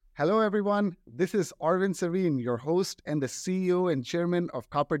Hello, everyone. This is Arvind Sarin, your host and the CEO and chairman of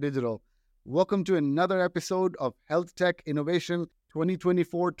Copper Digital. Welcome to another episode of Health Tech Innovation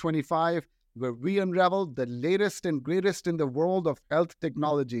 2024-25, where we unravel the latest and greatest in the world of health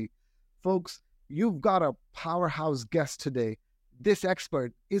technology. Folks, you've got a powerhouse guest today. This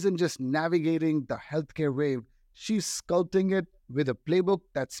expert isn't just navigating the healthcare wave, she's sculpting it with a playbook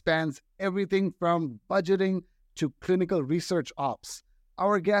that spans everything from budgeting to clinical research ops.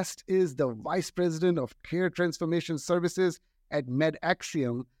 Our guest is the Vice President of Care Transformation Services at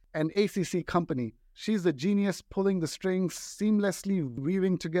MedAxiom, an ACC company. She's the genius pulling the strings, seamlessly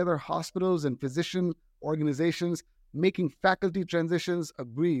weaving together hospitals and physician organizations, making faculty transitions a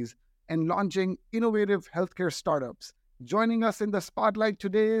breeze, and launching innovative healthcare startups. Joining us in the spotlight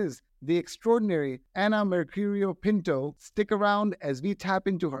today is the extraordinary Ana Mercurio-Pinto. Stick around as we tap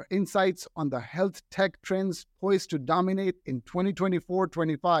into her insights on the health tech trends poised to dominate in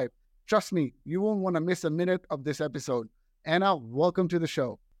 2024-25. Trust me, you won't want to miss a minute of this episode. Ana, welcome to the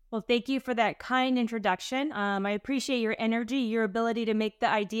show. Well, thank you for that kind introduction. I appreciate your energy, your ability to make the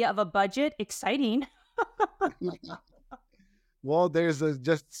idea of a budget exciting. Well, there's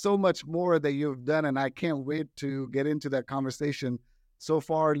just so much more that you've done, and I can't wait to get into that conversation. So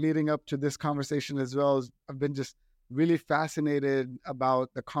far, leading up to this conversation as well, I've been just really fascinated about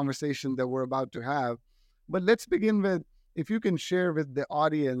the conversation that we're about to have. But let's begin with, if you can share with the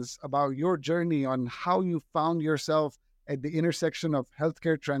audience about your journey on how you found yourself at the intersection of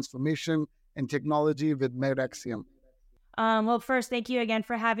healthcare transformation and technology with MedAxiom. Well, first, thank you again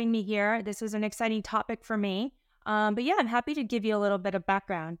for having me here. This is an exciting topic for me. But yeah, I'm happy to give you a little bit of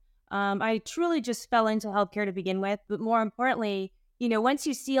background. I truly just fell into healthcare to begin with, but more importantly, once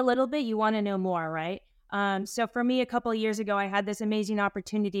you see a little bit, you want to know more, right? So for me, a couple of years ago, I had this amazing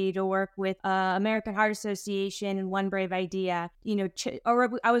opportunity to work with American Heart Association and One Brave Idea.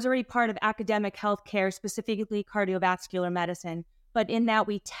 I was already part of academic healthcare, specifically cardiovascular medicine. But in that,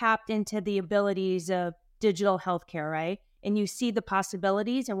 we tapped into the abilities of digital healthcare, right? And you see the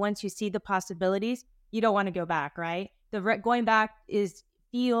possibilities. And once you see the possibilities, you don't want to go back, right? Going back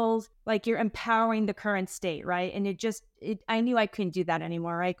feels like you're empowering the current state, right? And I knew I couldn't do that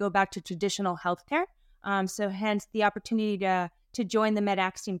anymore, right? Go back to traditional healthcare. So hence the opportunity to join the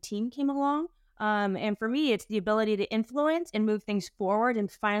MedAxiom team came along. And for me, it's the ability to influence and move things forward and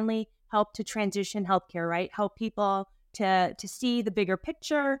finally help to transition healthcare, right? Help people to see the bigger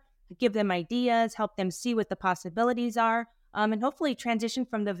picture, give them ideas, help them see what the possibilities are, and hopefully transition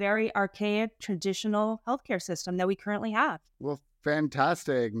from the very archaic traditional healthcare system that we currently have. Well,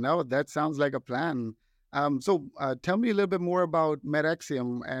 fantastic. No, that sounds like a plan. So tell me a little bit more about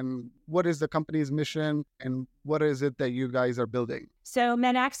MedAxiom and what is the company's mission and what is it that you guys are building? So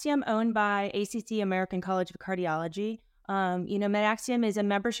MedAxiom, owned by ACC, American College of Cardiology. MedAxiom is a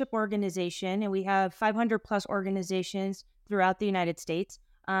membership organization, and we have 500 plus organizations throughout the United States.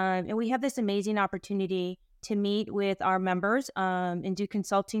 And we have this amazing opportunity to meet with our members and do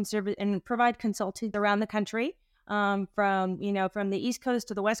consulting service and provide consulting around the country. From the East Coast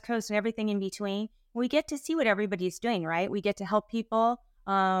to the West Coast and everything in between. We get to see what everybody's doing, right? We get to help people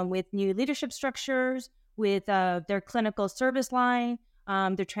with new leadership structures, with their clinical service line,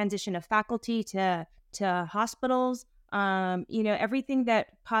 their transition of faculty to hospitals, everything that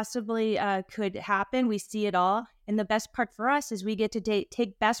possibly could happen. We see it all. And the best part for us is we get to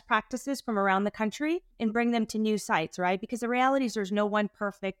take best practices from around the country and bring them to new sites, right? Because the reality is there's no one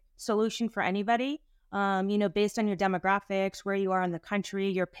perfect solution for anybody. Based on your demographics, where you are in the country,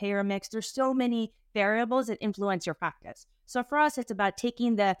 your payer mix, there's so many variables that influence your practice. So for us, it's about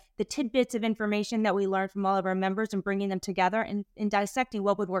taking the tidbits of information that we learn from all of our members and bringing them together and dissecting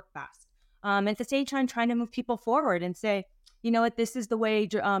what would work best. At the same time, trying to move people forward and say, you know what, this is the way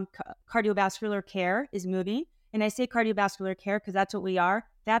cardiovascular care is moving. And I say cardiovascular care because that's what we are.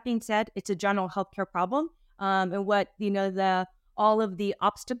 That being said, it's a general healthcare problem. And what, all of the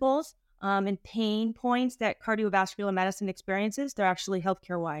obstacles and pain points that cardiovascular medicine experiences, they're actually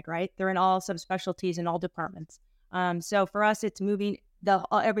healthcare-wide, right? They're in all subspecialties and all departments. So for us, it's moving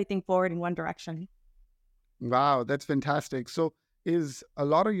everything forward in one direction. Wow, that's fantastic. So is a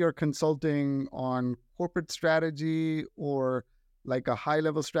lot of your consulting on corporate strategy or like a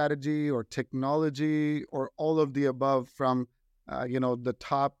high-level strategy or technology or all of the above from, the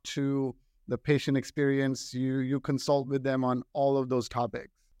top to the patient experience? You consult with them on all of those topics.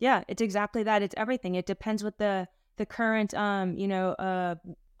 Yeah, it's exactly that. It's everything. It depends what the current,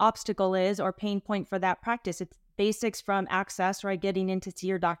 obstacle is or pain point for that practice. It's basics from access, right? Getting in to see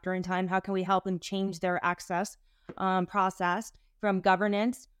your doctor in time. How can we help them change their access process? From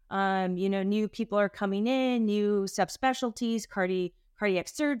governance, new people are coming in, new subspecialties, Cardiac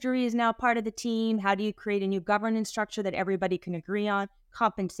surgery is now part of the team. How do you create a new governance structure that everybody can agree on?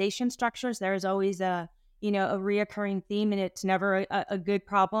 Compensation structures, there's always a reoccurring theme, and it's never a good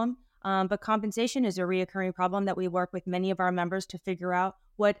problem. But compensation is a reoccurring problem that we work with many of our members to figure out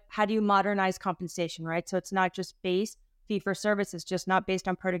how do you modernize compensation, right? So it's not just base fee for service, it's just not based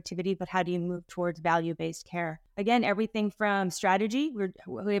on productivity, but how do you move towards value-based care? Again, everything from strategy.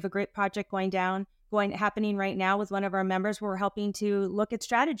 We have a great project happening right now with one of our members. We're helping to look at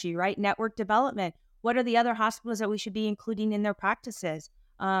strategy, right? Network development. What are the other hospitals that we should be including in their practices?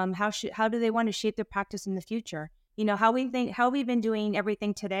 How do they want to shape their practice in the future? How we've been doing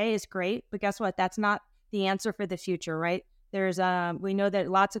everything today is great, but guess what? That's not the answer for the future, right? We know that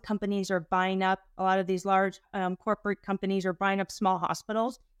lots of companies are buying up, a lot of these large corporate companies are buying up small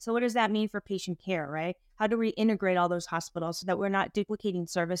hospitals. So what does that mean for patient care, right? How do we integrate all those hospitals so that we're not duplicating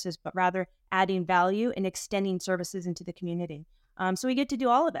services, but rather adding value and extending services into the community? So we get to do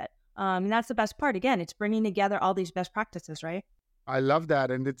all of it. And that's the best part. Again, it's bringing together all these best practices, right? I love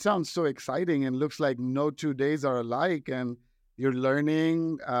that. And it sounds so exciting and looks like no 2 days are alike. And you're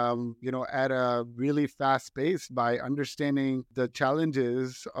learning, at a really fast pace by understanding the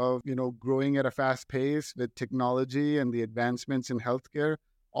challenges of, growing at a fast pace with technology and the advancements in healthcare,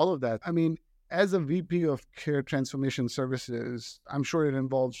 all of that. I mean, as a VP of Care Transformation Services, I'm sure it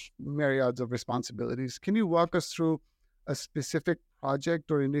involves myriads of responsibilities. Can you walk us through a specific project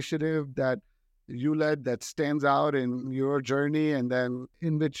or initiative that you led that stands out in your journey and then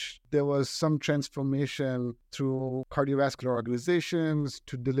in which there was some transformation through cardiovascular organizations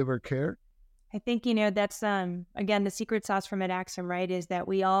to deliver care? I think, that's, again, the secret sauce for MedAxiom, right, is that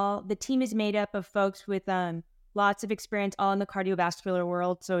the team is made up of folks with lots of experience all in the cardiovascular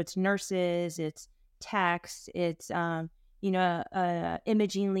world. So it's nurses, it's techs, it's,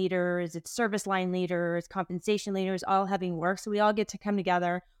 imaging leaders, it's service line leaders, compensation leaders, all having work. So we all get to come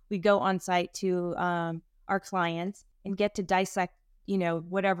together. We go on site to our clients and get to dissect,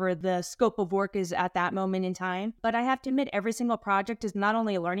 whatever the scope of work is at that moment in time. But I have to admit, every single project is not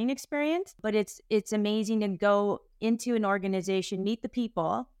only a learning experience, but it's amazing to go into an organization, meet the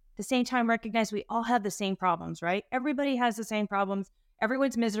people, at the same time recognize we all have the same problems, right? Everybody has the same problems.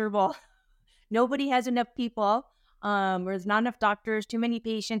 Everyone's miserable. Nobody has enough people. There's not enough doctors, too many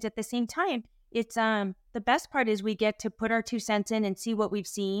patients. At the same time, it's the best part is we get to put our 2 cents in and see what we've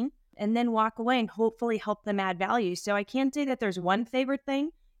seen and then walk away and hopefully help them add value. So I can't say that there's one favorite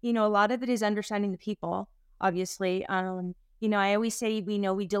thing. A lot of it is understanding the people, obviously. I always say,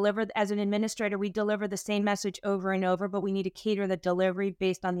 we deliver, as an administrator, we deliver the same message over and over, but we need to cater the delivery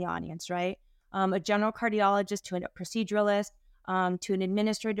based on the audience, right? A general cardiologist to a proceduralist, to an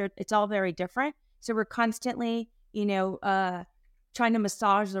administrator, it's all very different. So we're constantly, trying to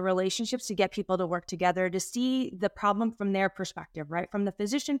massage the relationships to get people to work together, to see the problem from their perspective, right? From the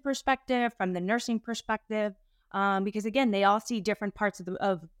physician perspective, from the nursing perspective, because again, they all see different parts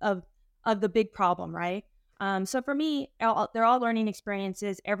of the big problem, right? So for me, they're all learning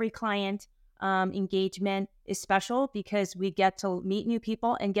experiences. Every client engagement is special because we get to meet new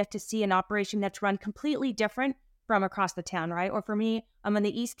people and get to see an operation that's run completely different from across the town, right? Or for me, I'm on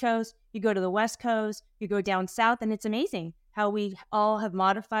the East Coast, you go to the West Coast, you go down south, and it's amazing how we all have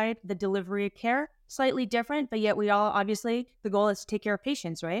modified the delivery of care, slightly different, but yet we all, obviously, the goal is to take care of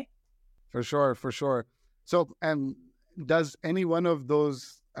patients, right? For sure. So, and does any one of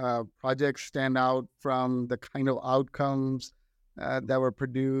those projects stand out from the kind of outcomes that were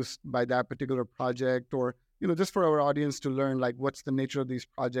produced by that particular project? Or, just for our audience to learn, like, what's the nature of these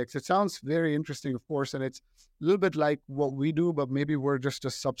projects? It sounds very interesting, of course, and it's a little bit like what we do, but maybe we're just a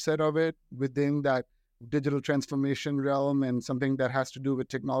subset of it within that digital transformation realm and something that has to do with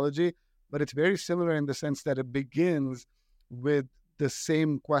technology. But it's very similar in the sense that it begins with the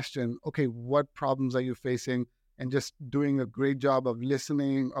same question. Okay, what problems are you facing? And just doing a great job of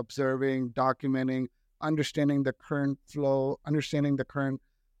listening, observing, documenting, understanding the current flow, understanding the current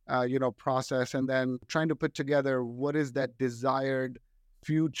process, and then trying to put together what is that desired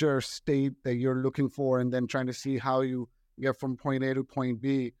future state that you're looking for, and then trying to see how you get from point A to point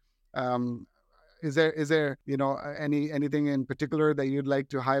B. Is there anything in particular that you'd like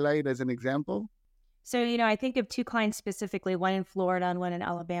to highlight as an example? So, I think of 2 clients specifically, one in Florida and one in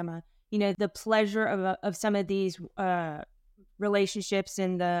Alabama. The pleasure of some of these relationships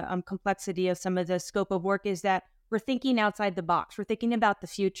and the complexity of some of the scope of work is that we're thinking outside the box. We're thinking about the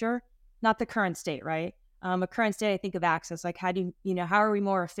future, not the current state, right? A current state, I think of access, like how are we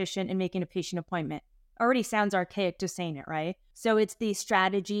more efficient in making a patient appointment? Already sounds archaic just saying it, right? So it's the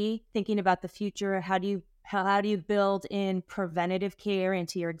strategy, thinking about the future. How do you build in preventative care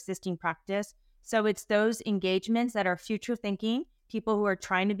into your existing practice? So it's those engagements that are future thinking people who are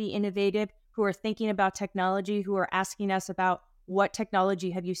trying to be innovative, who are thinking about technology, who are asking us about what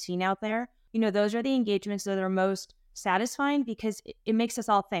technology have you seen out there. Those are the engagements that are most satisfying because it makes us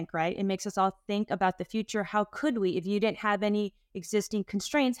all think, right? It makes us all think about the future. How could we, if you didn't have any existing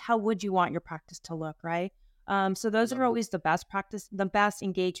constraints, how would you want your practice to look, right? So those are always the best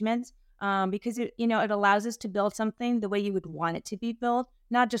engagements, because it allows us to build something the way you would want it to be built,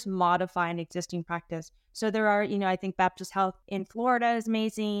 not just modify an existing practice. So there are, I think Baptist Health in Florida is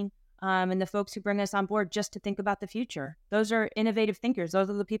amazing. And the folks who bring us on board just to think about the future. Those are innovative thinkers. Those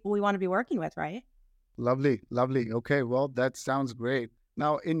are the people we want to be working with, right? Lovely. Okay, well, that sounds great.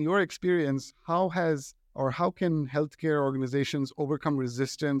 Now, in your experience, how can healthcare organizations overcome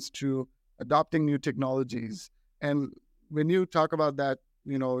resistance to adopting new technologies? And when you talk about that,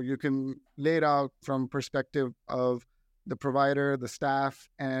 you can lay it out from perspective of the provider, the staff,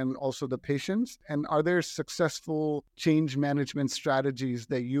 and also the patients. And are there successful change management strategies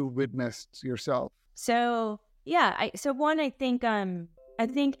that you witnessed yourself? So yeah, I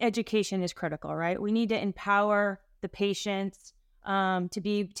think education is critical, right? We need to empower the patients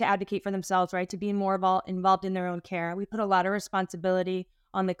to advocate for themselves, right? To be more involved in their own care. We put a lot of responsibility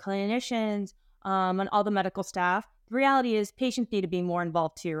on the clinicians, on all the medical staff. The reality is patients need to be more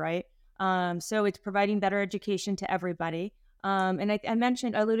involved too, right? So it's providing better education to everybody. And I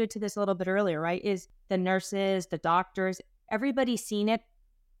alluded to this a little bit earlier, right? Is the nurses, the doctors, everybody seeing it,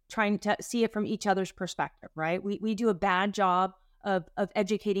 trying to see it from each other's perspective, right? We do a bad job of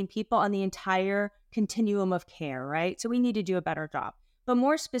educating people on the entire continuum of care, right? So we need to do a better job. But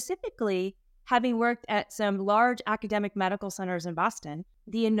more specifically, having worked at some large academic medical centers in Boston,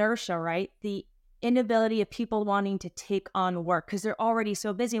 the inertia, right? The inability of people wanting to take on work because they're already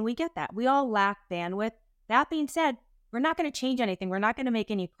so busy. And we get that. We all lack bandwidth. That being said, we're not going to change anything. We're not going to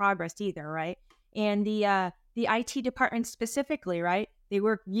make any progress either, right? And the IT department specifically, right? They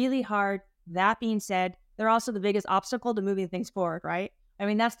work really hard. That being said, they're also the biggest obstacle to moving things forward, right? I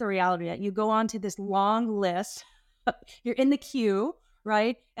mean, that's the reality that you go on to this long list. You're in the queue,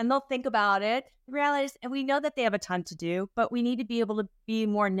 right? And they'll think about it, realize, and we know that they have a ton to do, but we need to be able to be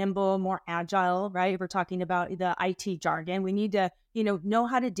more nimble, more agile, right? If we're talking about the IT jargon, we need to, know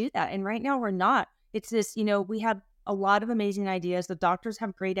how to do that. And right now we're not. It's this, we have a lot of amazing ideas. The doctors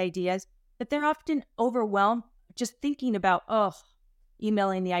have great ideas, but they're often overwhelmed just thinking about,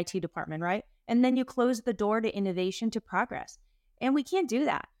 emailing the IT department, right? And then you close the door to innovation, to progress. And we can't do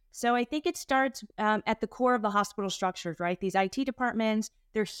that. So I think it starts at the core of the hospital structures, right? These IT departments,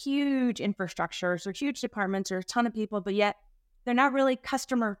 they're huge infrastructures, they're huge departments, there's a ton of people, but yet they're not really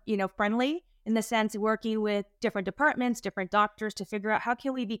customer, friendly in the sense of working with different departments, different doctors to figure out how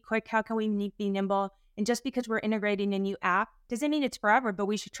can we be quick, how can we be nimble. And just because we're integrating a new app doesn't mean it's forever, but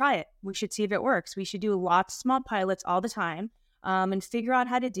we should try it. We should see if it works. We should do lots of small pilots all the time and figure out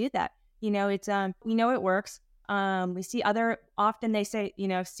how to do that. It's we know it works. We see often they say,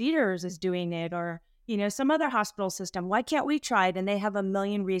 Cedars is doing it or, some other hospital system. Why can't we try it? And they have a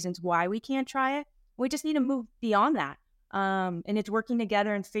million reasons why we can't try it. We just need to move beyond that. And it's working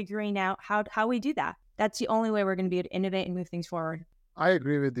together and figuring out how we do that. That's the only way we're going to be able to innovate and move things forward. I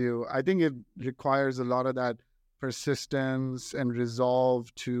agree with you. I think it requires a lot of that persistence and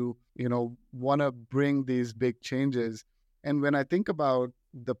resolve to, want to bring these big changes. And when I think about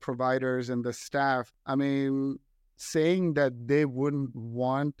the providers and the staff, I mean, saying that they wouldn't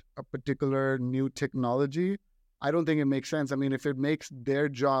want a particular new technology, I don't think it makes sense. I mean, if it makes their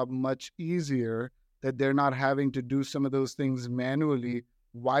job much easier, that they're not having to do some of those things manually,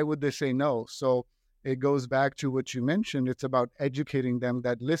 why would they say no? So it goes back to what you mentioned. It's about educating them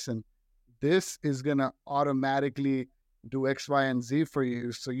that, listen, this is going to automatically do X, Y, and Z for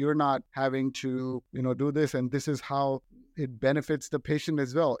you. So you're not having to, do this. And this is how it benefits the patient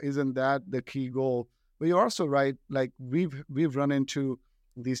as well. Isn't that the key goal? But you're also right. Like we've run into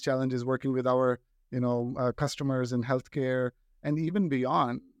these challenges working with our, customers in healthcare and even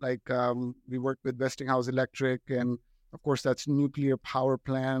beyond. Like we work with Westinghouse Electric, and of course that's nuclear power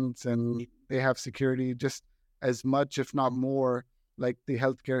plants, and they have security just as much, if not more, like the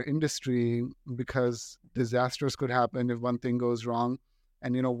healthcare industry, because disasters could happen if one thing goes wrong.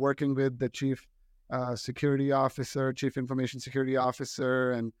 And, working with the chief security officer, chief information security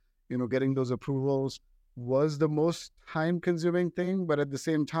officer, and, getting those approvals was the most time-consuming thing. But at the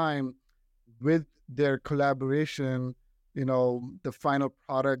same time, with their collaboration, the final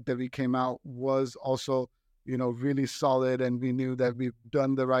product that we came out was also, really solid. And we knew that we've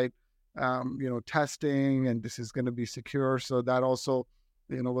done the right, testing, and this is going to be secure. So that also,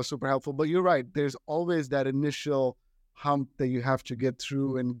 was super helpful. But you're right. There's always that initial hump that you have to get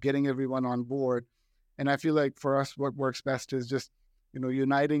through and getting everyone on board. And I feel like for us, what works best is just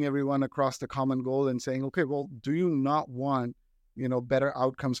uniting everyone across the common goal and saying, okay, well, do you not want, better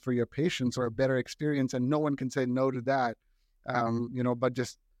outcomes for your patients or a better experience? And no one can say no to that, but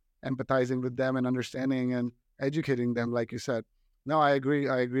just empathizing with them and understanding and educating them, like you said. No, I agree.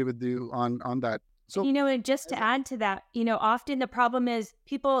 I agree with you on that. So, and just to add to that, often the problem is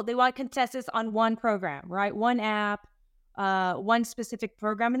people, they want consensus on one program, right? One app, one specific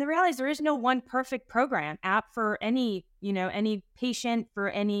program. And the reality is there is no one perfect program app for any patient, for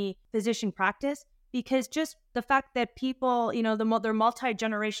any physician practice, because just the fact that people, they're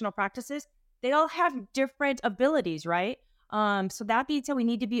multi-generational practices, they all have different abilities, right? So that being said, we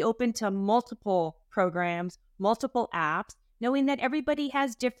need to be open to multiple programs, multiple apps, knowing that everybody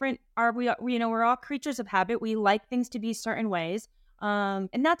has different, we're all creatures of habit. We like things to be certain ways,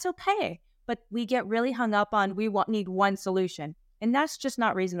 and that's okay. But we get really hung up on need one solution, and that's just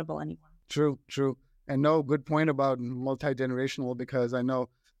not reasonable anymore. True. And no, good point about multi-generational, because I know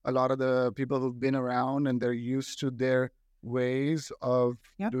a lot of the people who've been around and they're used to their ways of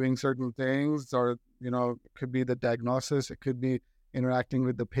doing certain things, or, it could be the diagnosis, it could be interacting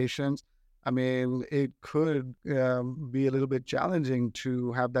with the patients. I mean, it could be a little bit challenging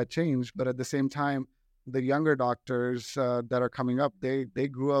to have that change, but at the same time, the younger doctors that are coming up, they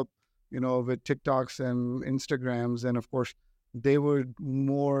grew up, with TikToks and Instagrams, and of course, they would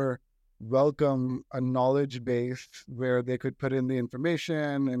more welcome a knowledge base where they could put in the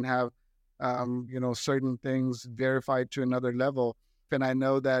information and have, certain things verified to another level. And I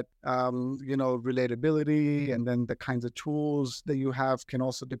know that, relatability and then the kinds of tools that you have can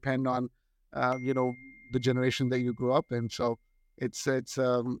also depend on, the generation that you grew up in. So it's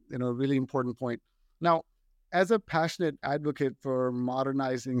a really important point. Now, as a passionate advocate for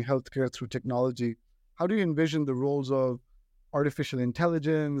modernizing healthcare through technology, how do you envision the roles of artificial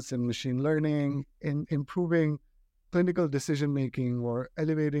intelligence and machine learning in improving clinical decision-making or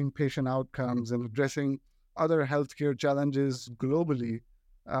elevating patient outcomes and addressing other healthcare challenges globally,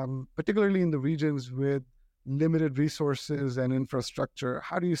 particularly in the regions with limited resources and infrastructure?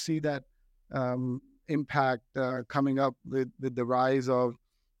 How do you see that impact coming up with the rise of,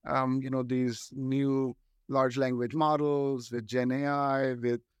 these new large language models, with Gen AI,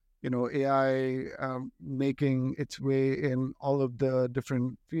 with, AI making its way in all of the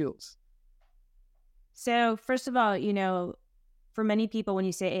different fields? So first of all, for many people, when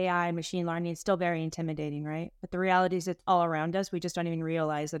you say AI, machine learning, it's still very intimidating, right? But the reality is it's all around us. We just don't even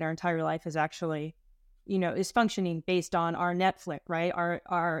realize that our entire life is actually, is functioning based on our Netflix, right?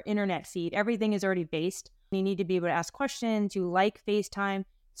 Our internet feed. Everything is already based. You need to be able to ask questions. You like FaceTime.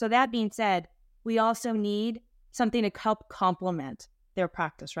 So that being said, we also need something to help complement their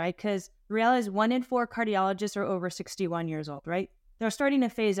practice, right? Because the reality is 1 in 4 cardiologists are over 61 years old, right? They're starting to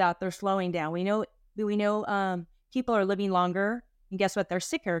phase out. They're slowing down. We know people are living longer, and guess what? They're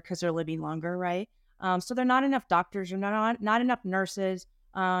sicker because they're living longer, right? So there are not enough doctors, there are not enough nurses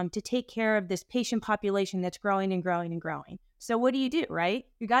to take care of this patient population that's growing and growing and growing. So what do you do, right?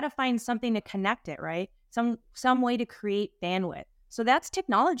 You got to find something to connect it, right? Some way to create bandwidth. So that's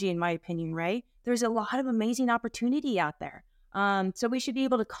technology, in my opinion, right? There's a lot of amazing opportunity out there. So we should be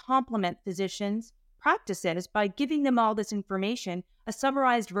able to complement physicians' practices by giving them all this information, a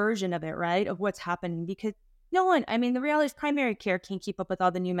summarized version of it, right, of what's happening. Because the reality is primary care can't keep up with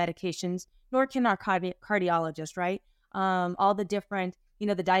all the new medications, nor can our cardiologist, right? All the different,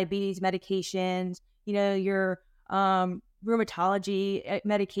 the diabetes medications, your rheumatology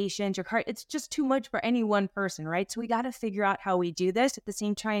medications, it's just too much for any one person, right? So we got to figure out how we do this at the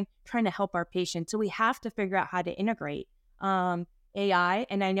same time, trying to help our patients. So we have to figure out how to integrate AI,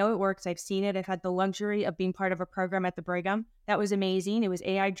 and I know it works. I've seen it. I've had the luxury of being part of a program at the Brigham. That was amazing. It was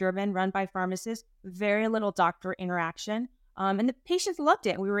AI driven, run by pharmacists, very little doctor interaction. And the patients loved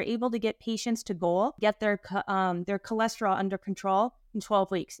it. We were able to get patients to goal, get their cholesterol under control in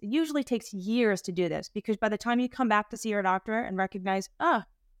 12 weeks. It usually takes years to do this, because by the time you come back to see your doctor and recognize,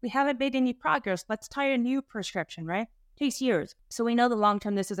 we haven't made any progress, let's try a new prescription, right? It takes years. So we know the long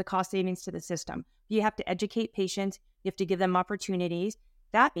term, this is a cost savings to the system. You have to educate patients. You have to give them opportunities.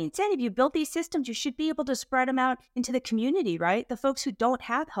 That being said, if you build these systems, you should be able to spread them out into the community, right? The folks who don't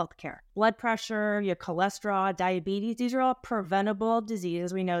have healthcare, blood pressure, your cholesterol, diabetes, these are all preventable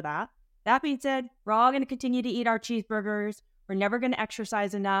diseases. We know that. That being said, we're all going to continue to eat our cheeseburgers. We're never going to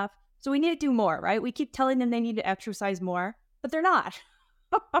exercise enough. So we need to do more, right? We keep telling them they need to exercise more, but they're not,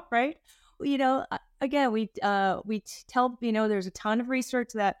 right? Again, we tell, there's a ton of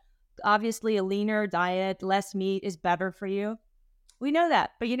research that obviously a leaner diet, less meat is better for you. We know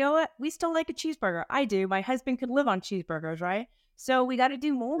that, but you know what? We still like a cheeseburger. I do. My husband could live on cheeseburgers, right? So we got to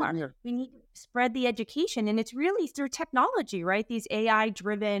do more. Yeah. We need to spread the education, and it's really through technology, right? These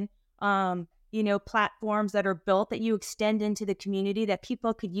AI-driven, platforms that are built that you extend into the community that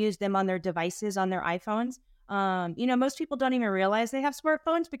people could use them on their devices, on their iPhones. Most people don't even realize they have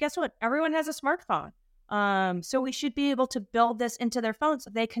smartphones, but guess what? Everyone has a smartphone. So we should be able to build this into their phones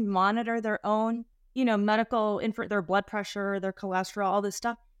so they can monitor their own, medical their blood pressure, their cholesterol, all this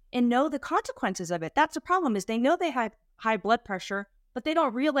stuff, and know the consequences of it. That's the problem, is they know they have high blood pressure, but they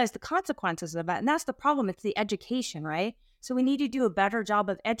don't realize the consequences of it. And that's the problem. It's the education, right? So we need to do a better job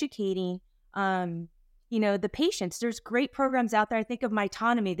of educating, the patients. There's great programs out there. I think of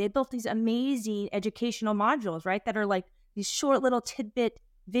Mytonomy. They built these amazing educational modules, right? That are like these short little tidbit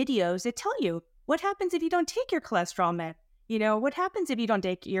videos that tell you what happens if you don't take your cholesterol med. What happens if you don't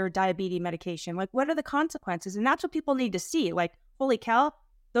take your diabetes medication? Like, what are the consequences? And that's what people need to see. Like, holy cow,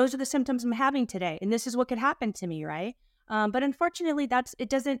 those are the symptoms I'm having today, and this is what could happen to me, right? But unfortunately, it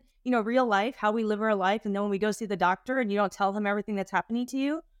doesn't, real life, how we live our life. And then when we go see the doctor and you don't tell him everything that's happening to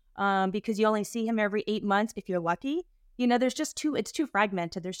you, because you only see him every 8 months if you're lucky, it's too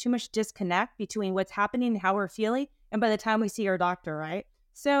fragmented. There's too much disconnect between what's happening and how we're feeling, and by the time we see our doctor, right?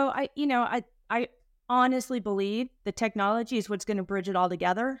 So I honestly believe the technology is what's going to bridge it all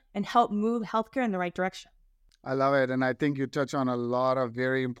together and help move healthcare in the right direction. I love it. And I think you touch on a lot of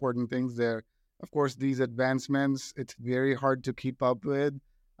very important things there. Of course, these advancements, it's very hard to keep up with.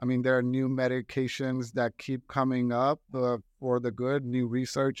 I mean, there are new medications that keep coming up for the good, new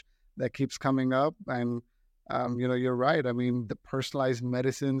research that keeps coming up. And, you're right. I mean, the personalized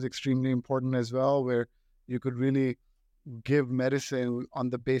medicine is extremely important as well, where you could really give medicine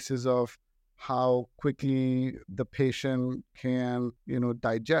on the basis of how quickly the patient can,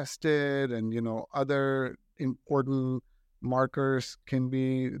 digest it, and, other important markers can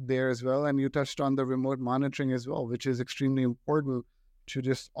be there as well. And you touched on the remote monitoring as well, which is extremely important to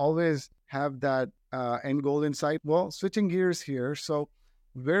just always have that end goal in sight. Well, switching gears here. So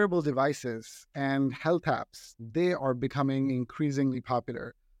wearable devices and health apps, they are becoming increasingly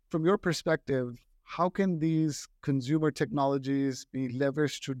popular. From your perspective, how can these consumer technologies be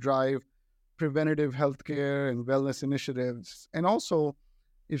leveraged to drive preventative healthcare and wellness initiatives? And also,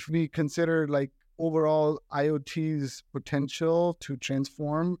 if we consider like overall IoT's potential to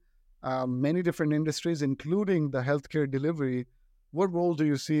transform many different industries, including the healthcare delivery, what role do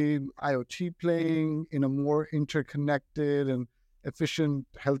you see IoT playing in a more interconnected and efficient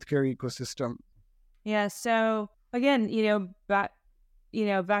healthcare ecosystem? Yeah. So again, back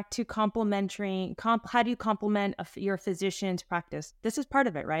to complementing. How do you complement your physician's practice? This is part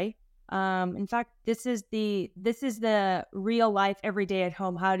of it, right? In fact, this is the real life every day at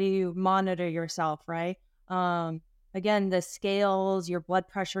home. How do you monitor yourself, right? Again, the scales, your blood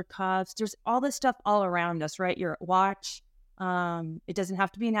pressure cuffs, there's all this stuff all around us, right? Your watch. It doesn't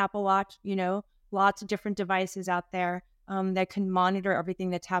have to be an Apple Watch, lots of different devices out there that can monitor everything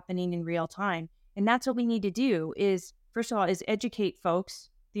that's happening in real time. And that's what we need to do is, first of all, is educate folks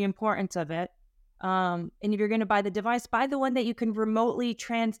the importance of it. And if you're going to buy the device, buy the one that you can remotely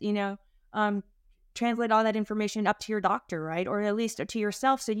translate all that information up to your doctor, right? Or at least to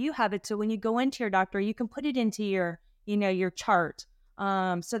yourself, so you have it. So when you go into your doctor, you can put it into your chart.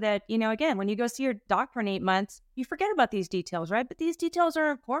 So that, again, when you go see your doctor in 8 months, you forget about these details, right? But these details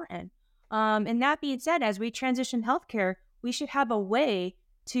are important. And that being said, as we transition healthcare, we should have a way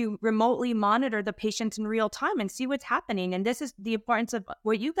to remotely monitor the patients in real time and see what's happening. And this is the importance of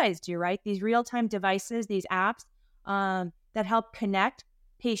what you guys do, right? These real-time devices, these apps that help connect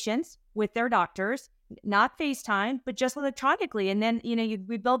patients with their doctors, not FaceTime, but just electronically. And then,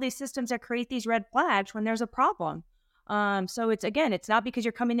 we build these systems that create these red flags when there's a problem. So it's not because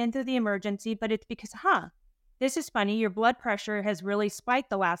you're coming in through the emergency, but it's because, this is funny. Your blood pressure has really spiked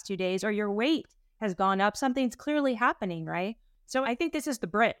the last 2 days, or your weight has gone up. Something's clearly happening, right? So I think this is the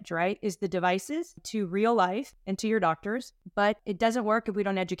bridge, right? Is the devices to real life and to your doctors, but it doesn't work if we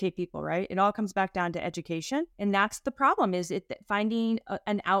don't educate people, right? It all comes back down to education. And that's the problem, is finding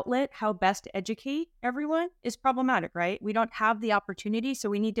an outlet, how best to educate everyone is problematic, right? We don't have the opportunity. So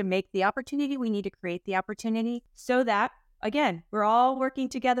we need to make the opportunity. We need to create the opportunity so that, again, we're all working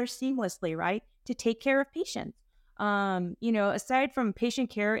together seamlessly, right? To take care of patients. Aside from patient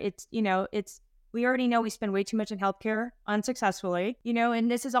care, we already know we spend way too much in healthcare unsuccessfully, and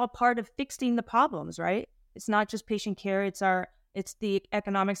this is all part of fixing the problems, right? It's not just patient care. It's the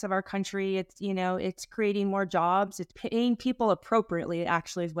economics of our country. It's creating more jobs. It's paying people appropriately,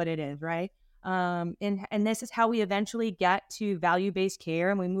 actually, is what it is, right? And this is how we eventually get to value-based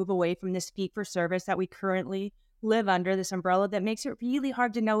care, and we move away from this fee-for-service that we currently live under, this umbrella that makes it really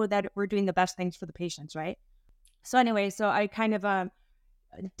hard to know that we're doing the best things for the patients, right? So anyway, so I kind of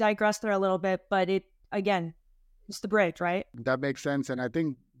digressed there a little bit, but again, it's the bridge, right? That makes sense. And I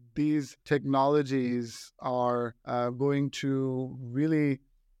think these technologies are going to really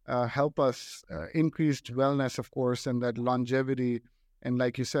help us increased wellness, of course, and that longevity. And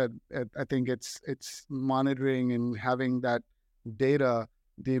like you said, I think it's monitoring and having that data,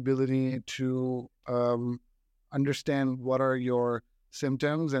 the ability to understand what are your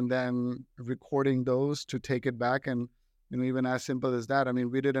symptoms and then recording those to take it back. And even as simple as that. I mean,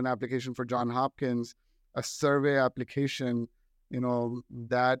 we did an application for John Hopkins, a survey application,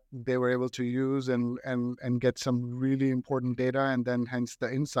 that they were able to use and get some really important data, and then hence the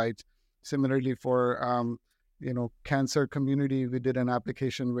insights. Similarly for cancer community, we did an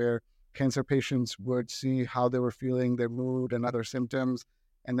application where cancer patients would see how they were feeling, their mood and other symptoms,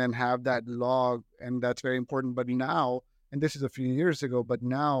 and then have that log, and that's very important. But now, and this is a few years ago, but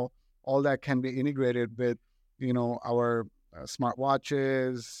now all that can be integrated with our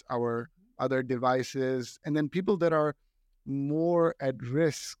smartwatches, our other devices, and then people that are more at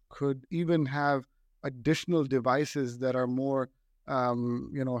risk could even have additional devices that are more,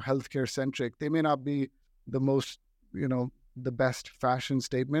 healthcare centric. They may not be the most, the best fashion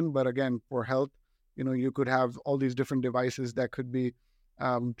statement, but again, for health, you could have all these different devices that could be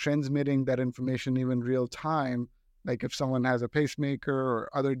transmitting that information even real time. Like if someone has a pacemaker or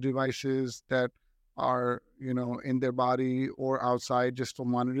other devices that are, in their body or outside just for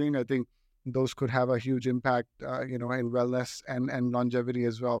monitoring, I think those could have a huge impact, in wellness and longevity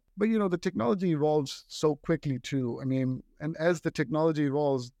as well. But, the technology evolves so quickly too. I mean, and as the technology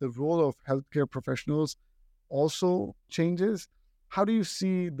evolves, the role of healthcare professionals also changes. How do you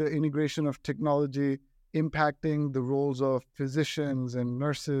see the integration of technology impacting the roles of physicians and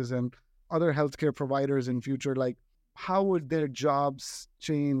nurses and other healthcare providers in future? Like, how would their jobs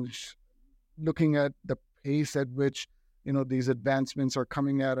change looking at the pace at which, these advancements are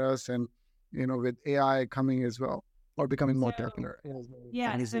coming at us, and, with AI coming as well, or becoming more popular?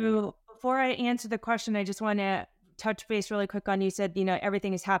 Yeah. So before I answer the question, I just want to touch base really quick on, you said,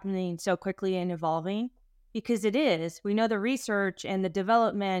 everything is happening so quickly and evolving, because it is. We know the research and the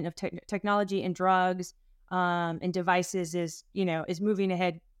development of technology and drugs and devices is moving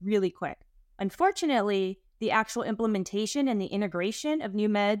ahead really quick. Unfortunately, the actual implementation and the integration of new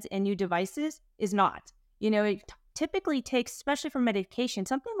meds and new devices is not. It typically takes, especially for medication,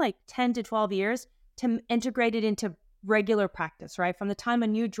 something like 10 to 12 years to integrate it into regular practice, right? From the time a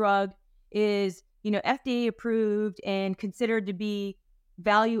new drug is, FDA approved and considered to be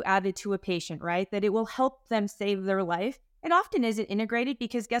value added to a patient, right? That it will help them save their life. And often isn't integrated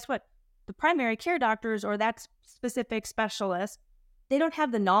because guess what? The primary care doctors or that specific specialist, they don't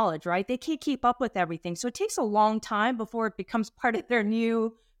have the knowledge, right? They can't keep up with everything. So it takes a long time before it becomes part of their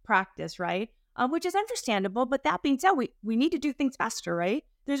new practice, right? Which is understandable. But that being said, we need to do things faster, right?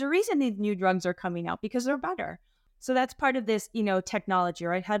 There's a reason these new drugs are coming out, because they're better. So that's part of this, technology,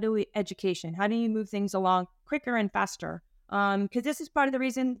 right? Education, how do you move things along quicker and faster? Because this is part of the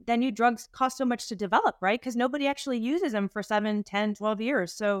reason that new drugs cost so much to develop, right? Because nobody actually uses them for 7, 10, 12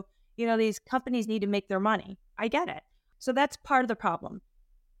 years. So, these companies need to make their money. I get it. So that's part of the problem.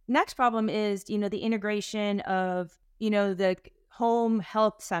 Next problem is, the integration of, the home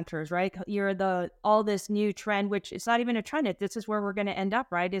health centers, right? All this new trend, which it's not even a trend. This is where we're going to end up,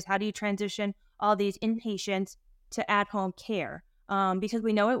 right? Is how do you transition all these inpatients to at-home care? Because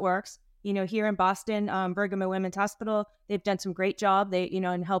we know it works. Here in Boston, Brigham and Women's Hospital, they've done some great job. They,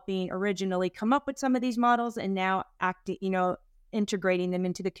 in helping originally come up with some of these models and now integrating them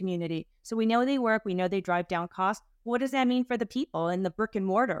into the community. So we know they work. We know they drive down costs. What does that mean for the people in the brick and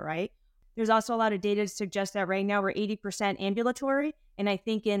mortar, right? There's also a lot of data to suggest that right now we're 80% ambulatory. And I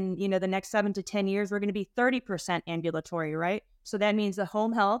think in, the next 7 to 10 years, we're going to be 30% ambulatory, right? So that means the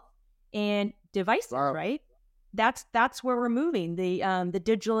home health and devices, wow, right? That's where we're moving, the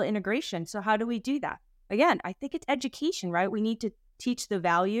digital integration. So how do we do that? Again, I think it's education, right? We need to teach the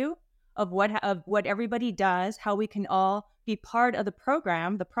value of what everybody does, how we can all be part of the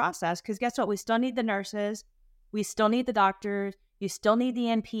program, the process, because guess what? We still need the nurses. We still need the doctors. You still need the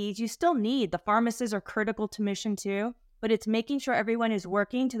NPs. You still need the pharmacists are critical to mission too, but it's making sure everyone is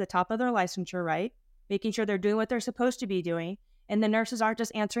working to the top of their licensure, right? Making sure they're doing what they're supposed to be doing. And the nurses aren't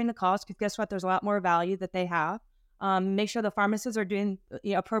just answering the calls because guess what? There's a lot more value that they have. Make sure the pharmacists are doing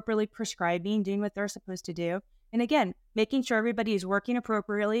appropriately prescribing, doing what they're supposed to do. And again, making sure everybody is working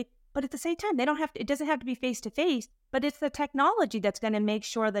appropriately, but at the same time, it doesn't have to be face-to-face, but it's the technology that's going to make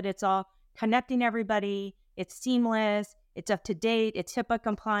sure that it's all connecting everybody. It's seamless. It's up to date. It's HIPAA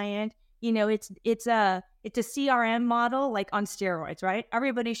compliant. It's a CRM model like on steroids, right?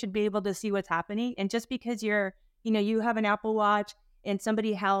 Everybody should be able to see what's happening. And just because you're you have an Apple Watch and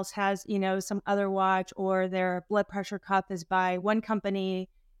somebody else has, some other watch, or their blood pressure cuff is by one company,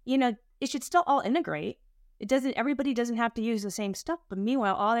 it should still all integrate. Everybody doesn't have to use the same stuff, but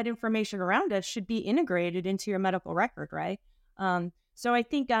meanwhile, all that information around us should be integrated into your medical record, right? So I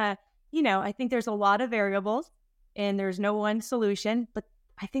think, I think there's a lot of variables and there's no one solution, but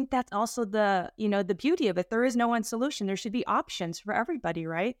I think that's also the beauty of it. There is no one solution. There should be options for everybody,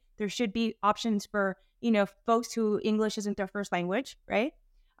 right? There should be options for, folks who English isn't their first language, right?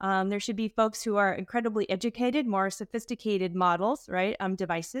 There should be folks who are incredibly educated, more sophisticated models, right?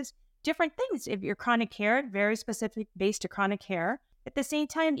 Devices, different things. If you're chronic care, very specific based to chronic care. At the same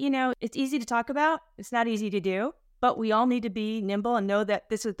time, it's easy to talk about. It's not easy to do, but we all need to be nimble and know that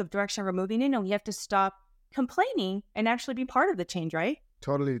this is the direction we're moving in, and we have to stop complaining and actually be part of the change, right?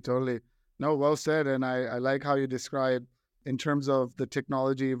 Totally. No, well said. And I like how you describe in terms of the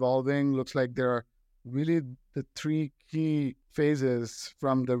technology evolving. Looks like there are really the three key phases,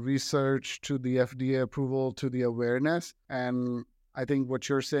 from the research to the FDA approval to the awareness. And I think what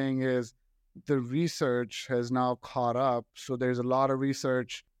you're saying is the research has now caught up. So there's a lot of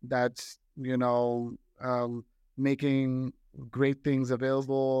research that's, making great things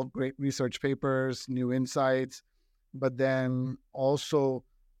available, great research papers, new insights. But then also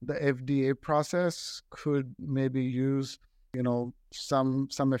the FDA process could maybe use, some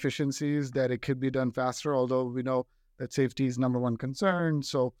efficiencies, that it could be done faster, although we know that safety is number one concern.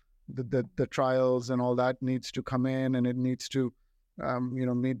 So the trials and all that needs to come in, and it needs to,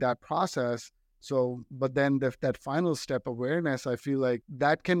 meet that process. So, but then that final step, awareness, I feel like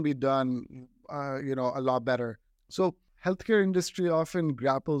that can be done, a lot better. So healthcare industry often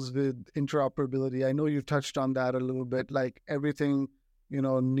grapples with interoperability. I know you touched on that a little bit, like everything,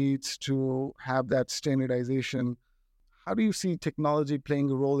 needs to have that standardization. How do you see technology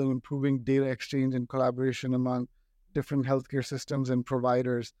playing a role in improving data exchange and collaboration among different healthcare systems and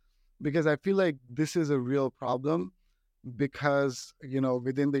providers? Because I feel like this is a real problem, because,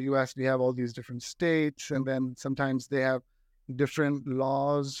 within the US, we have all these different states, and then sometimes they have different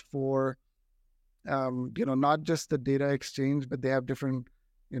laws for, not just the data exchange, but they have different,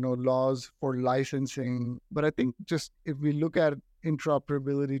 laws for licensing. But I think just if we look at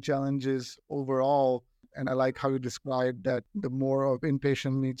interoperability challenges overall, and I like how you described that the more of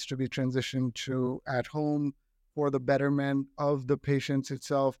inpatient needs to be transitioned to at home for the betterment of the patients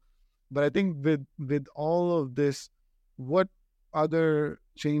itself. But I think with all of this, what other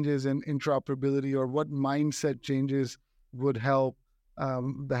changes in interoperability, or what mindset changes would help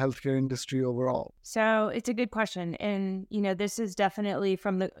the healthcare industry overall? So it's a good question. And, this is definitely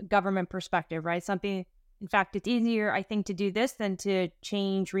from the government perspective, right? In fact, it's easier, I think, to do this than to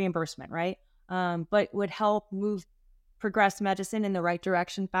change reimbursement, right? But would help progress medicine in the right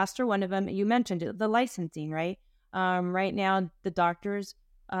direction faster. One of them, you mentioned it, the licensing, right? Right now, the doctors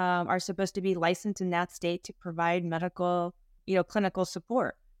are supposed to be licensed in that state to provide medical, clinical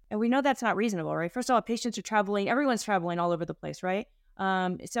support. And we know that's not reasonable, right? First of all, patients are traveling, everyone's traveling all over the place, right?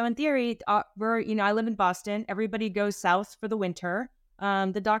 So in theory, I live in Boston. Everybody goes south for the winter.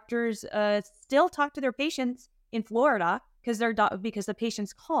 The doctors still talk to their patients in Florida because the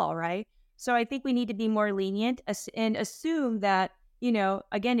patients call, right? So I think we need to be more lenient and assume that,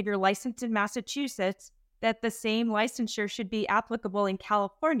 again, if you're licensed in Massachusetts, that the same licensure should be applicable in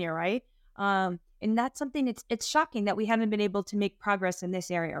California, right? And that's something, it's shocking that we haven't been able to make progress in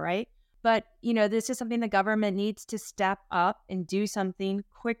this area, right? But, this is something the government needs to step up and do something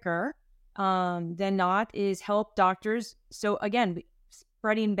quicker than not, is help doctors. So again,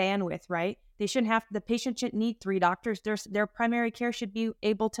 spreading bandwidth, right? The patient shouldn't need 3 doctors. Their primary care should be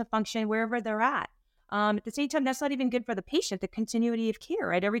able to function wherever they're at. At the same time, that's not even good for the patient, the continuity of care,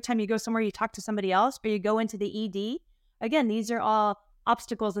 right? Every time you go somewhere, you talk to somebody else, or you go into the ED. Again, these are all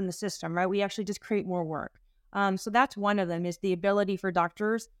obstacles in the system, right? We actually just create more work. So that's one of them, is the ability for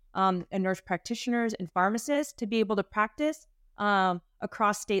doctors and nurse practitioners and pharmacists to be able to practice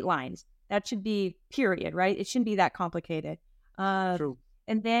across state lines. That should be period, right? It shouldn't be that complicated. True.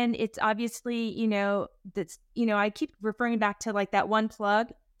 And then it's obviously, I keep referring back to like that one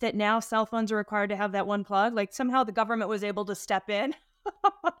plug, that now cell phones are required to have that one plug. Like somehow the government was able to step in,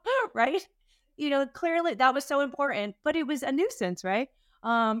 right? Clearly that was so important, but it was a nuisance, right?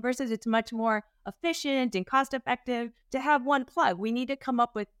 Versus it's much more efficient and cost effective to have one plug. We need to come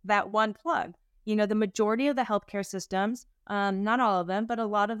up with that one plug. The majority of the healthcare systems, not all of them, but a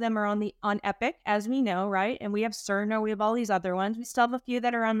lot of them are on Epic, as we know, right? And we have Cerner, we have all these other ones. We still have a few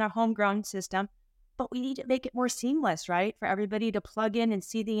that are on the homegrown system, but we need to make it more seamless, right? For everybody to plug in and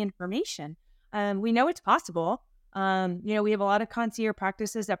see the information. We know it's possible. We have a lot of concierge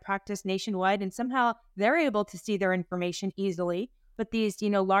practices that practice nationwide, and somehow they're able to see their information easily, but these,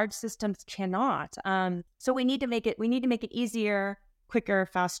 large systems cannot. So we need to make it easier, quicker,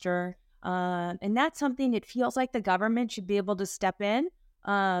 faster. And that's something it feels like the government should be able to step in.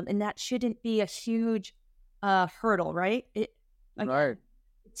 And that shouldn't be a huge hurdle, right? Right.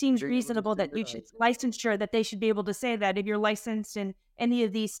 It seems Being able to reasonable that you should licensure, that they should be able to say that if you're licensed in any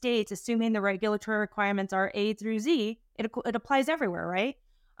of these states, assuming the regulatory requirements are A through Z, it applies everywhere, right?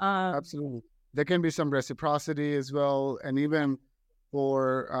 Absolutely. There can be some reciprocity as well. And even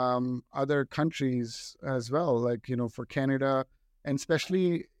for other countries as well, like, for Canada, and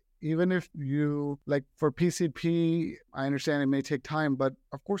especially even if you, like for PCP, I understand it may take time, but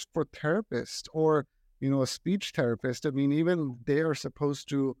of course for therapists or, a speech therapist, I mean, even they are supposed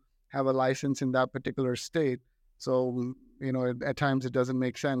to have a license in that particular state. So, at times it doesn't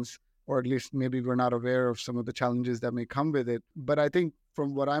make sense, or at least maybe we're not aware of some of the challenges that may come with it. But I think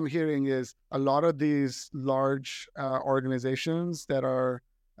from what I'm hearing is a lot of these large organizations that are,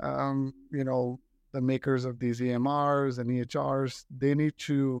 the makers of these EMRs and EHRs, they need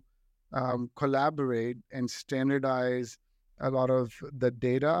to collaborate and standardize a lot of the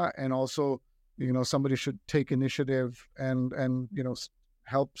data. And also, somebody should take initiative and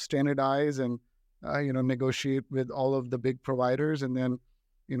help standardize and, negotiate with all of the big providers, and then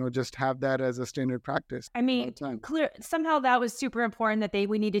just have that as a standard practice. I mean, somehow that was super important that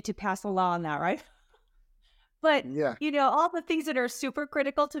we needed to pass a law on that, right? But, yeah, all the things that are super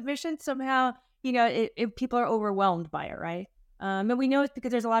critical to mission, somehow, people are overwhelmed by it, right? And we know it's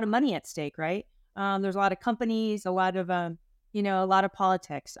because there's a lot of money at stake, right? There's a lot of companies, a lot of, a lot of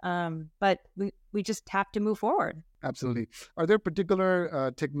politics. But we just have to move forward. Absolutely. Are there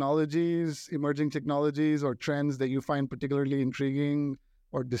particular technologies, emerging technologies or trends that you find particularly intriguing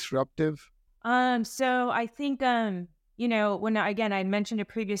or disruptive? So I think, when I mentioned it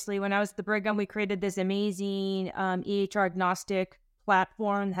previously, when I was at the Brigham, we created this amazing EHR agnostic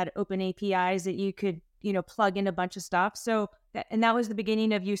platform that had open APIs that you could, plug in a bunch of stuff. So, that was the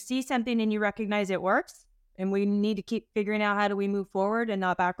beginning of, you see something and you recognize it works, and we need to keep figuring out how do we move forward and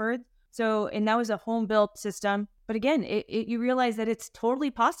not backwards. So, and that was a home built system. But again, you realize that it's totally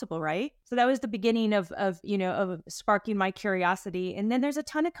possible, right? So that was the beginning of sparking my curiosity. And then there's a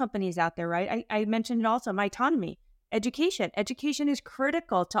ton of companies out there, right? I mentioned it also, my autonomy, education. Education is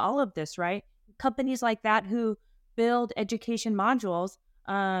critical to all of this, right? Companies like that who build education modules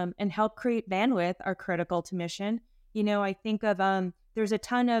and help create bandwidth are critical to mission. I think of there's a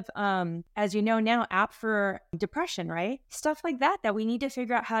ton of, as you know now, app for depression, right? Stuff like that we need to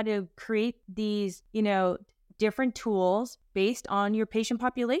figure out how to create these, different tools based on your patient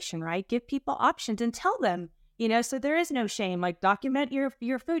population, right? Give people options and tell them, so there is no shame, like document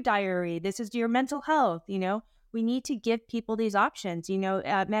your food diary. This is your mental health, we need to give people these options.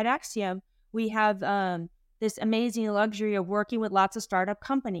 At MedAxiom, we have this amazing luxury of working with lots of startup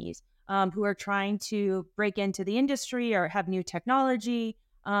companies who are trying to break into the industry or have new technology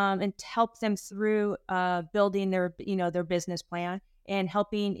and help them through building their business plan, and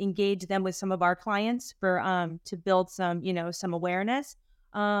helping engage them with some of our clients for to build some awareness.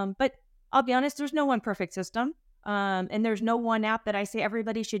 But I'll be honest, there's no one perfect system. And there's no one app that I say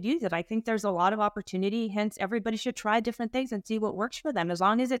everybody should use it. I think there's a lot of opportunity. Hence, everybody should try different things and see what works for them, as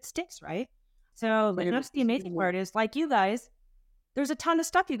long as it sticks, right? So that's the amazing part is, like you guys, there's a ton of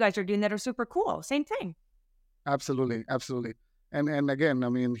stuff you guys are doing that are super cool. Same thing. Absolutely. Absolutely. And again, I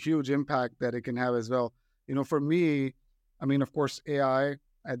mean, huge impact that it can have as well. For me, I mean, of course, AI,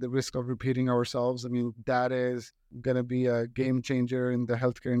 at the risk of repeating ourselves, I mean, that is going to be a game changer in the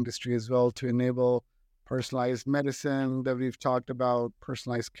healthcare industry as well, to enable personalized medicine that we've talked about,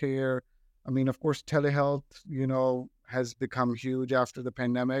 personalized care. I mean, of course, telehealth, has become huge after the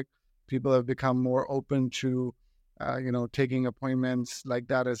pandemic. People have become more open to, taking appointments like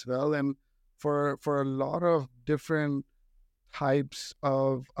that as well. And for a lot of different types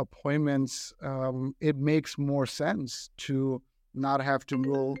of appointments, it makes more sense to not have to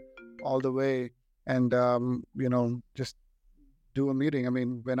go all the way and, just do a meeting. I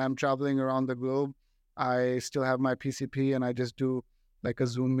mean, when I'm traveling around the globe, I still have my PCP and I just do like a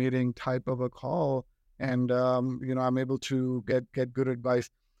Zoom meeting type of a call. And, I'm able to get good advice.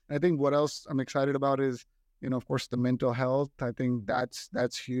 And I think what else I'm excited about is, of course, the mental health. I think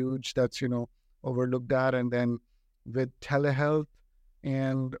that's huge. That's, overlooked at. And then with telehealth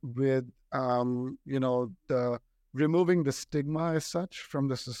and with, the removing the stigma as such from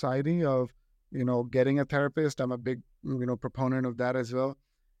the society of, getting a therapist. I'm a big, proponent of that as well.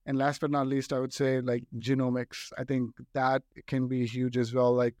 And last but not least, I would say like genomics. I think that can be huge as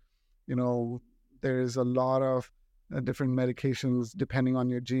well. Like, there's a lot of different medications, depending on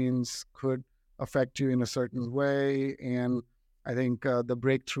your genes, could affect you in a certain way. And I think the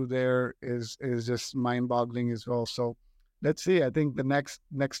breakthrough there is just mind-boggling as well. So let's see. I think the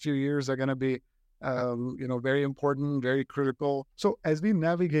next few years are going to be, very important, very critical. So as we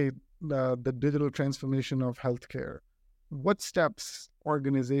navigate the digital transformation of healthcare, what steps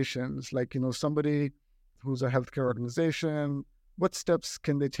organizations, like, somebody who's a healthcare organization, what steps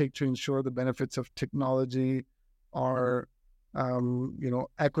can they take to ensure the benefits of technology are,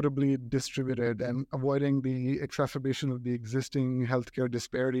 equitably distributed and avoiding the exacerbation of the existing healthcare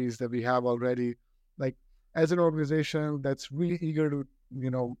disparities that we have already? Like, as an organization that's really eager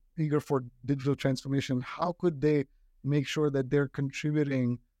for digital transformation, how could they make sure that they're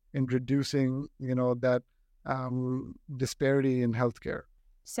contributing in reducing, that disparity in healthcare?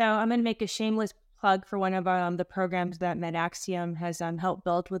 So I'm going to make a shameless plug for one of the programs that MedAxiom has helped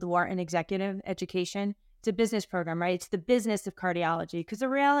build with Wharton Executive Education. It's a business program, right? It's the business of cardiology. Because the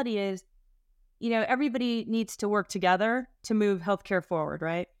reality is, everybody needs to work together to move healthcare forward,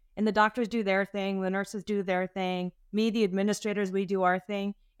 right? And the doctors do their thing, the nurses do their thing, me, the administrators, we do our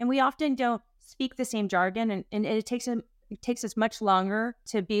thing. And we often don't speak the same jargon, and it takes us much longer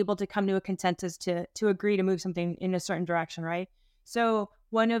to be able to come to a consensus to agree to move something in a certain direction, right? So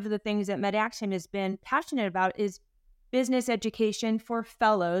one of the things that MedAxiom has been passionate about is business education for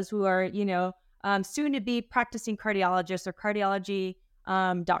fellows who are, soon to be practicing cardiologists or cardiology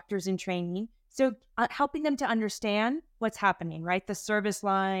doctors in training. So helping them to understand what's happening, right? The service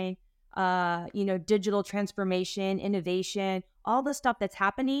line, digital transformation, innovation, all the stuff that's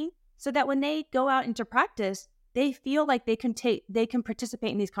happening, so that when they go out into practice, they feel like they can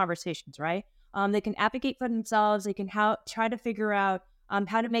participate in these conversations, right? They can advocate for themselves. They can try to figure out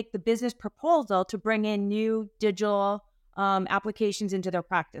how to make the business proposal to bring in new digital applications into their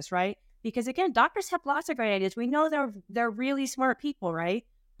practice, right? Because again, doctors have lots of great ideas. We know they're really smart people, right?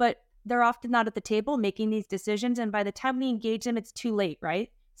 But they're often not at the table making these decisions. And by the time we engage them, it's too late,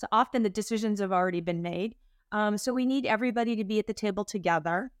 right? So often the decisions have already been made. So we need everybody to be at the table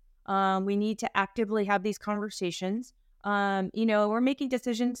together. We need to actively have these conversations. We're making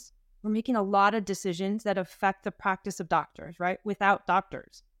decisions. We're making a lot of decisions that affect the practice of doctors, right? Without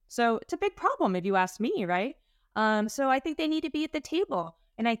doctors. So it's a big problem if you ask me, right? So I think they need to be at the table.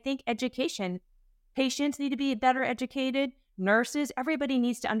 And I think education, patients need to be better educated, nurses, everybody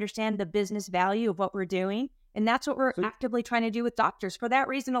needs to understand the business value of what we're doing. And that's what we're actively trying to do with doctors for that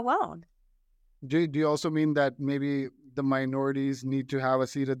reason alone. Do you also mean that maybe the minorities need to have a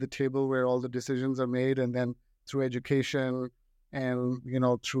seat at the table where all the decisions are made, and then through education and,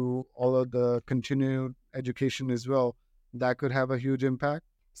 through all of the continued education as well, that could have a huge impact?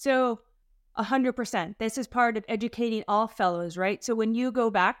 So 100%. This is part of educating all fellows, right? So when you go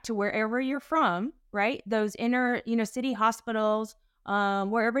back to wherever you're from, right, those inner, city hospitals,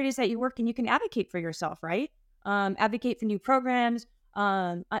 wherever it is that you work, and you can advocate for yourself, right? Advocate for new programs,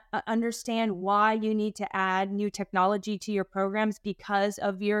 understand why you need to add new technology to your programs because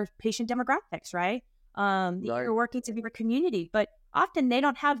of your patient demographics, right? Right. You're working to your community, but often they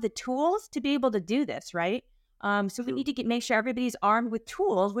don't have the tools to be able to do this, right? So we need to make sure everybody's armed with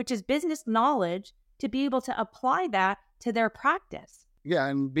tools, which is business knowledge, to be able to apply that to their practice. Yeah,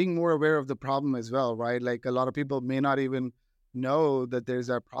 and being more aware of the problem as well, right? Like, a lot of people may not even know that there's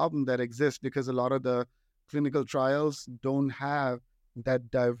a problem that exists because a lot of the clinical trials don't have that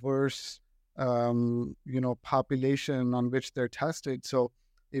diverse, population on which they're tested. So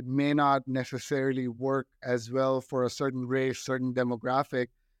it may not necessarily work as well for a certain race, certain demographic.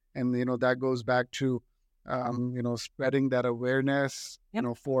 And, that goes back to, spreading that awareness,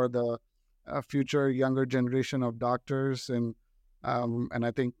 for the future younger generation of doctors. And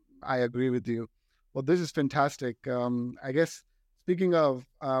I think I agree with you. Well, this is fantastic. I guess, speaking of,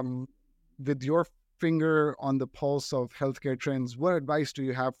 with your finger on the pulse of healthcare trends, what advice do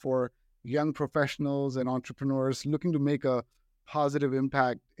you have for young professionals and entrepreneurs looking to make a positive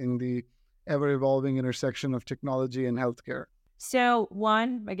impact in the ever-evolving intersection of technology and healthcare? So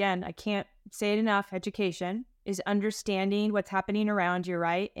one, again, I can't say it enough, education is understanding what's happening around you,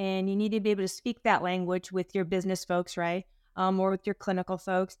 right? And you need to be able to speak that language with your business folks, right? Or with your clinical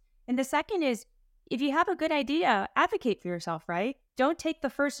folks. And the second is, if you have a good idea, advocate for yourself, right? Don't take the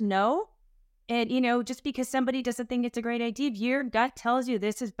first no. And, just because somebody doesn't think it's a great idea, if your gut tells you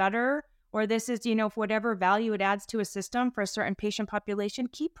this is better, or this is, for whatever value it adds to a system for a certain patient population,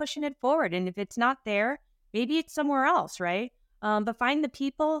 keep pushing it forward. And if it's not there, maybe it's somewhere else, right? But find the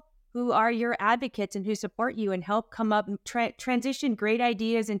people who are your advocates and who support you and help come up and transition great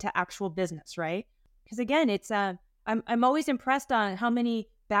ideas into actual business, right? Because again, it's I'm always impressed on how many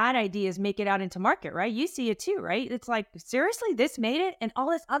bad ideas make it out into market, right? You see it too, right? It's like, seriously, this made it and all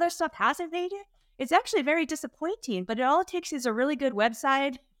this other stuff hasn't made it? It's actually very disappointing, but all it takes is a really good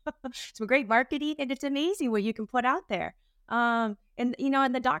website, some great marketing, and it's amazing what you can put out there. And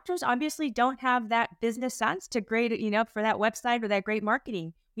the doctors obviously don't have that business sense to grade it, for that website or that great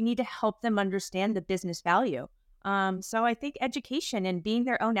marketing. We need to help them understand the business value. So I think education and being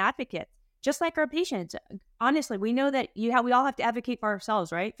their own advocate, just like our patients. Honestly, we know that we all have to advocate for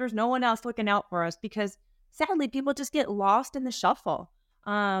ourselves, right? There's no one else looking out for us because sadly, people just get lost in the shuffle.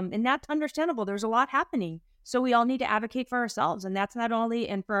 And that's understandable. There's a lot happening. So we all need to advocate for ourselves. And that's not only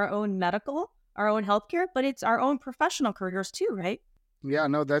and for our own medical, our own healthcare, but it's our own professional careers too, right? Yeah,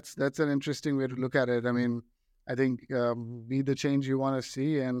 no, that's an interesting way to look at it. I mean, I think be the change you want to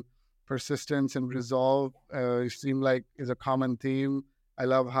see, and persistence and resolve seem like is a common theme. I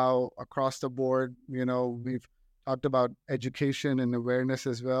love how across the board, we've talked about education and awareness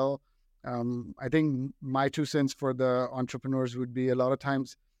as well. I think my 2 cents for the entrepreneurs would be a lot of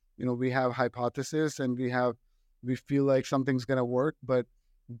times, we have hypothesis and we feel like something's going to work, but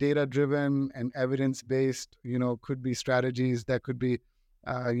data-driven and evidence-based, could be strategies that could be,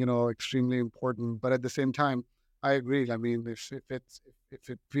 extremely important. But at the same time, I agree. I mean, if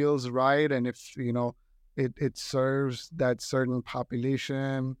it feels right and if, it serves that certain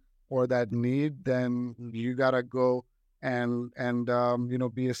population or that need, then you gotta go and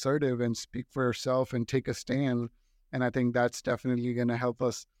be assertive and speak for yourself and take a stand. And I think that's definitely going to help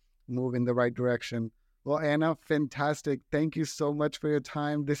us move in the right direction. Well, Ana, fantastic. Thank you so much for your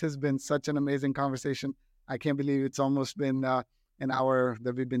time. This has been such an amazing conversation. I can't believe it's almost been an hour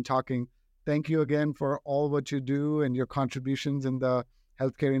that we've been talking. Thank you again for all what you do and your contributions in the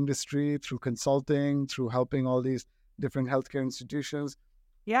healthcare industry through consulting, through helping all these different healthcare institutions.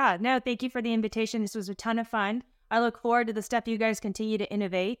 Yeah, no, thank you for the invitation. This was a ton of fun. I look forward to the stuff you guys continue to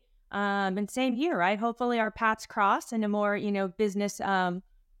innovate. And same here, right? Hopefully our paths cross in a more, business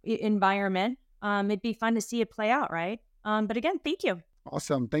environment. It'd be fun to see it play out, right? But again, thank you.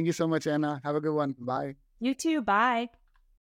 Awesome. Thank you so much, Ana. Have a good one. Bye. You too. Bye.